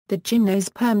The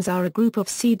gymnosperms are a group of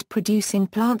seed-producing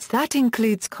plants that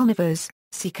includes conifers,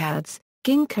 cycads,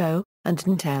 Ginkgo, and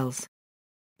Gnetales.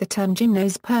 The term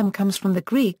gymnosperm comes from the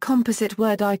Greek composite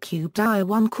word I cubed I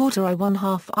 1/4 I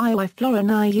 1/2 I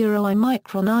florin I euro I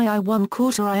micron I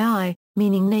 1/4 I,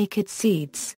 meaning naked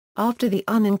seeds, after the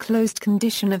unenclosed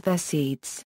condition of their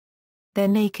seeds. Their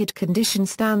naked condition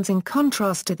stands in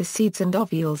contrast to the seeds and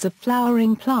ovules of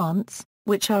flowering plants,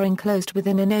 which are enclosed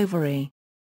within an ovary.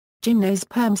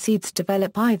 Gymnosperm seeds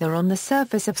develop either on the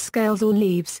surface of scales or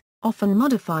leaves, often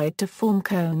modified to form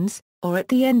cones, or at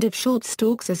the end of short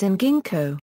stalks as in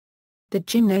Ginkgo. The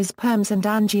gymnosperms and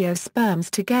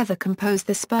angiosperms together compose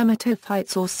the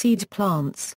spermatophytes or seed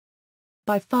plants.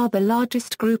 By far the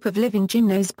largest group of living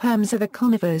gymnosperms are the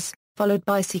conifers, followed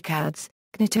by cycads,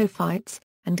 Gnetophytes,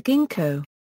 and Ginkgo.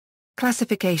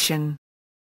 Classification.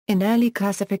 In early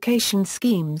classification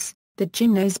schemes, the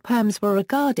gymnosperms were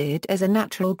regarded as a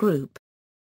natural group.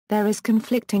 There is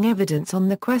conflicting evidence on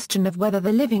the question of whether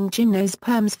the living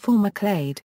gymnosperms form a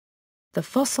clade. The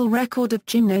fossil record of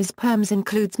gymnosperms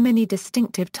includes many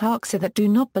distinctive taxa that do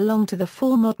not belong to the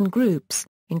four modern groups,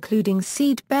 including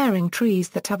seed-bearing trees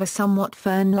that have a somewhat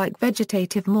fern-like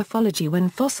vegetative morphology. When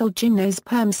fossil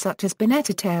gymnosperms such as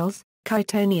Gnetales,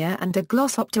 Chitonia and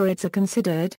Glossopterids are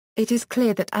considered, it is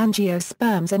clear that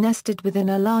angiosperms are nested within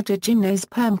a larger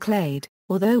gymnosperm clade,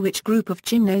 although which group of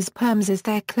gymnosperms is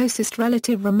their closest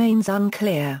relative remains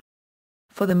unclear.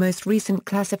 For the most recent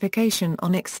classification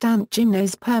on extant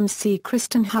gymnosperms see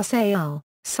Christenhuss et al.,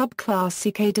 subclass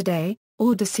Cycadidae,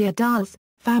 order Gnetales,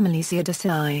 family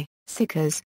Gnetophytes,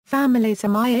 cycads, family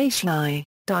Gymnosperms,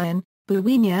 Dian,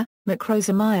 Buwinia,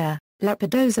 Macrosomia,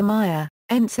 Lepidosomia,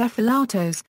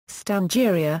 Encephalatos,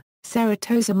 Stangeria,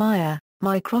 Ceratosomia,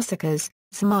 Microcycas,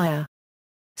 Zomia.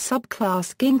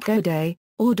 Subclass Ginkgodidae,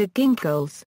 order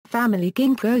Ginkgos, family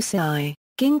Ginkgosiae,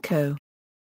 Ginkgo.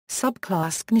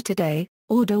 Subclass Gnetidae,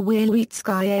 order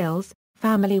Welwitschia,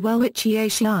 family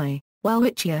Welwitschia,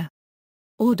 Welwitschia.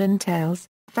 Order Gnetales,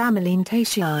 family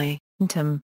Gnetaceae,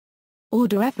 Gnetum.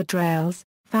 Order Ephedra,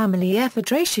 family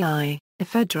Ephedraceae,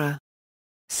 Ephedra.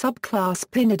 Subclass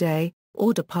Pinidae,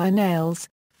 order Pineales,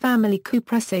 family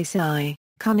Cupressaceae,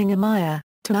 Cunninghamaia,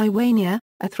 Taiwania,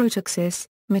 Athrotoxis,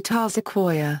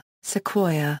 Metasequoia,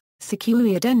 Sequoia,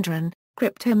 Sequoiadendron,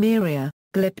 Cryptomeria,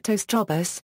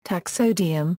 Glyptostrobus,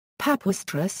 Taxodium,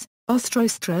 Papustrus,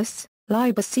 Ostrostrus,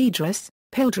 Libocedrus,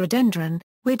 Pildrodendron,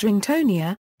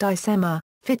 Widringtonia, Dicema,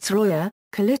 Fitzroya,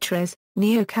 Calitras,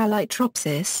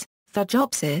 Neocalitropsis,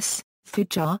 Thujopsis,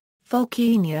 Thuja,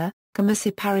 Volcania,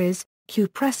 Comiciparis,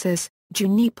 Cupressus,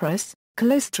 Juniperus,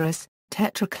 Calostrus,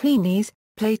 Tetraclenes,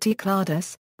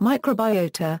 Platycladus,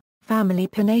 Microbiota, family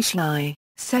Pinaceae,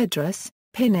 Cedrus,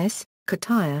 Pinus,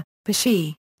 Cataya,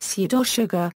 Pisci,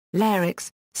 Pseudosugar, Larix,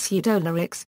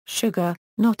 Pseudolarix, Sugar,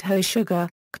 Notho sugar,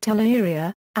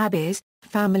 Cteleria, Abies,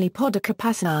 family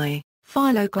Podocarpaceae,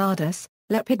 Phylogladus,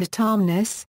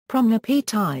 Lepidotamnus,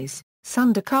 Promnopetes,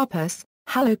 Sundacarpus,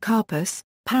 Halocarpus,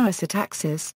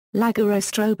 Parasitaxis,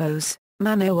 Lagorostrobos,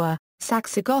 Manoa,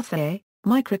 Saxagothae,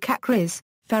 Microcacris,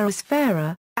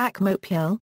 Ferrosphaera,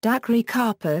 Acmopil,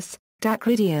 Dacrycarpus,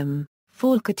 Dacridium,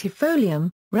 Falcatifolium,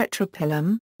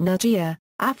 Retropilum, Nagia,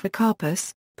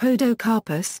 Africarpus,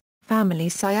 Podocarpus, family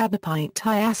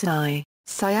Cyabapitiaceae,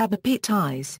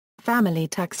 Cyabapetides, family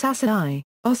Taxaceae,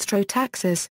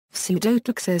 Ostrotaxus,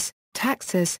 Pseudotaxus,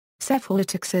 Taxus,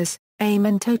 Cephalotaxus,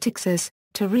 Amentotaxus,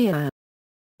 Terrea.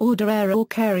 Order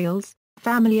Araucariales,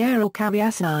 family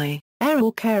Araucariaceae,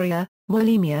 Araucaria,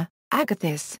 Molemia,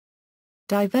 Agathis.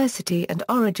 Diversity and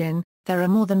origin. There are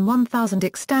more than 1,000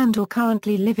 extant or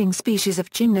currently living species of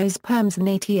gymnosperms and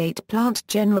 88 plant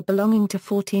genera belonging to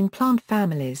 14 plant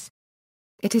families.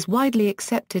 It is widely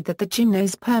accepted that the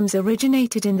gymnosperms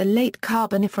originated in the late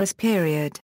Carboniferous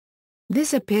period.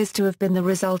 This appears to have been the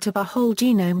result of a whole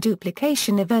genome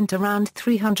duplication event around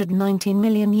 319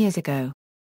 million years ago.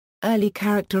 Early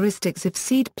characteristics of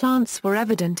seed plants were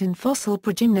evident in fossil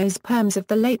progymnosperms of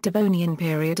the late Devonian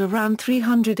period around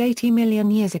 380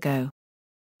 million years ago.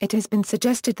 It has been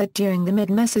suggested that during the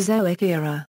mid-Mesozoic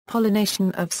era,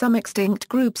 pollination of some extinct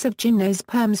groups of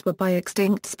gymnosperms were by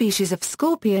extinct species of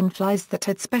scorpion flies that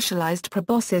had specialized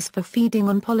proboscis for feeding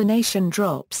on pollination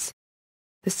drops.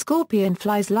 The scorpion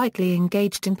flies likely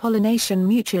engaged in pollination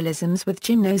mutualisms with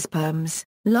gymnosperms,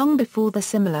 long before the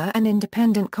similar and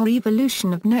independent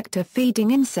co-evolution of nectar-feeding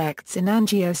insects in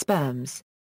angiosperms.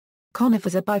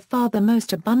 Conifers are by far the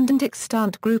most abundant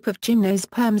extant group of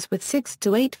gymnosperms with 6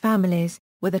 to 8 families,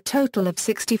 with a total of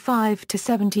 65 to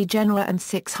 70 genera and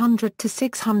 600 to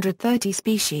 630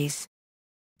 species.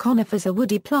 Conifers are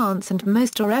woody plants and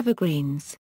most are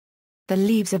evergreens. The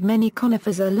leaves of many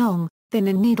conifers are long, thin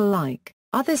and needle-like.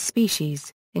 Other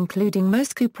species, including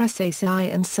most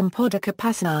Cupressaceae and some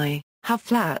Podocarpaceae, have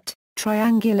flat,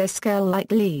 triangular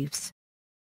scale-like leaves.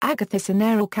 Agathis and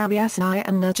Araucariaceae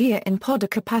and Nergia in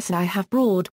Podocarpaceae have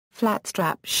broad, flat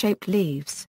strap-shaped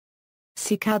leaves.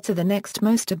 Cycads are the next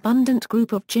most abundant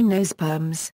group of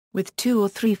gymnosperms, with 2 or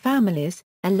 3 families,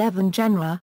 11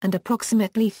 genera, and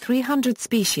approximately 300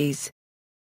 species.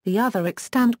 The other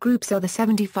extant groups are the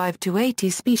 75 to 80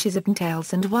 species of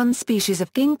Gnetales and 1 species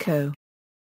of Ginkgo.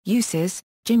 Uses: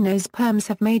 gymnosperms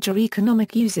have major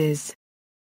economic uses.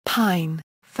 Pine,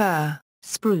 fir,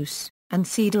 spruce, and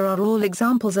cedar are all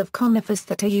examples of conifers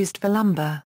that are used for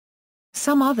lumber.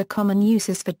 Some other common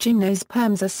uses for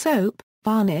gymnosperms are soap,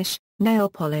 varnish, nail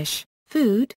polish,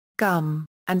 food, gum,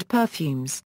 and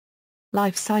perfumes.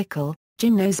 Life cycle: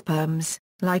 gymnosperms,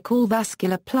 like all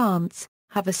vascular plants,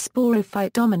 have a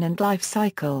sporophyte-dominant life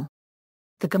cycle.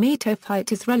 The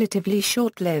gametophyte is relatively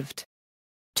short-lived.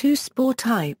 2 spore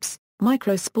types,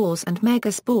 microspores and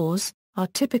megaspores, are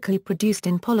typically produced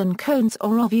in pollen cones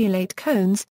or ovulate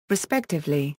cones,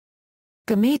 respectively.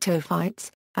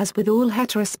 Gametophytes, as with all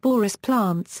heterosporous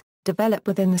plants, develop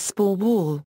within the spore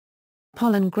wall.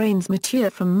 Pollen grains mature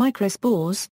from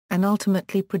microspores, and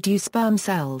ultimately produce sperm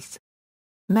cells.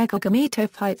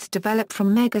 Megagametophytes develop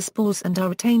from megaspores and are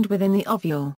retained within the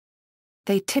ovule.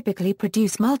 They typically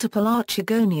produce multiple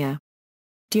archegonia.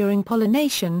 During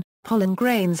pollination, pollen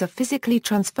grains are physically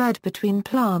transferred between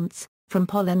plants, from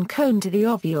pollen cone to the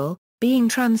ovule, being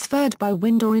transferred by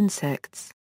wind or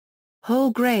insects.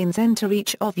 Whole grains enter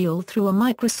each ovule through a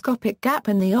microscopic gap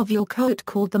in the ovule coat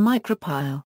called the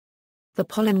micropyle. The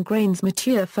pollen grains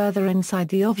mature further inside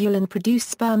the ovule and produce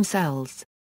sperm cells.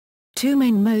 2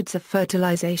 main modes of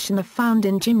fertilization are found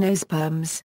in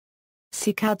gymnosperms.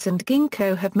 Cycads and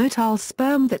Ginkgo have motile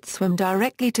sperm that swim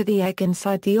directly to the egg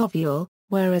inside the ovule,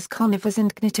 whereas conifers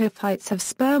and Gnetophytes have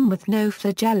sperm with no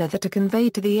flagella that are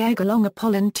conveyed to the egg along a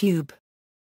pollen tube.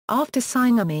 After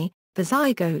syngymy, the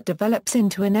zygote develops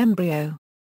into an embryo.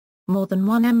 More than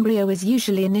 1 embryo is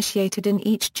usually initiated in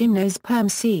each gymnosperm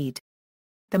seed.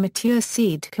 The mature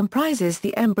seed comprises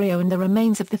the embryo and the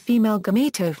remains of the female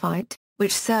gametophyte,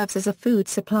 which serves as a food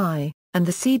supply, and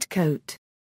the seed coat.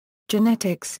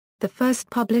 Genetics: the first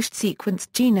published sequenced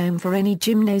genome for any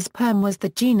gymnosperm was the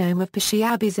genome of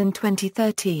Pisciabes in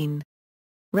 2013.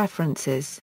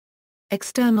 References: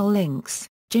 External links: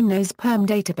 Gymnosperm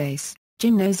database,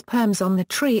 Gymnosperms on the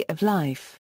Tree of Life.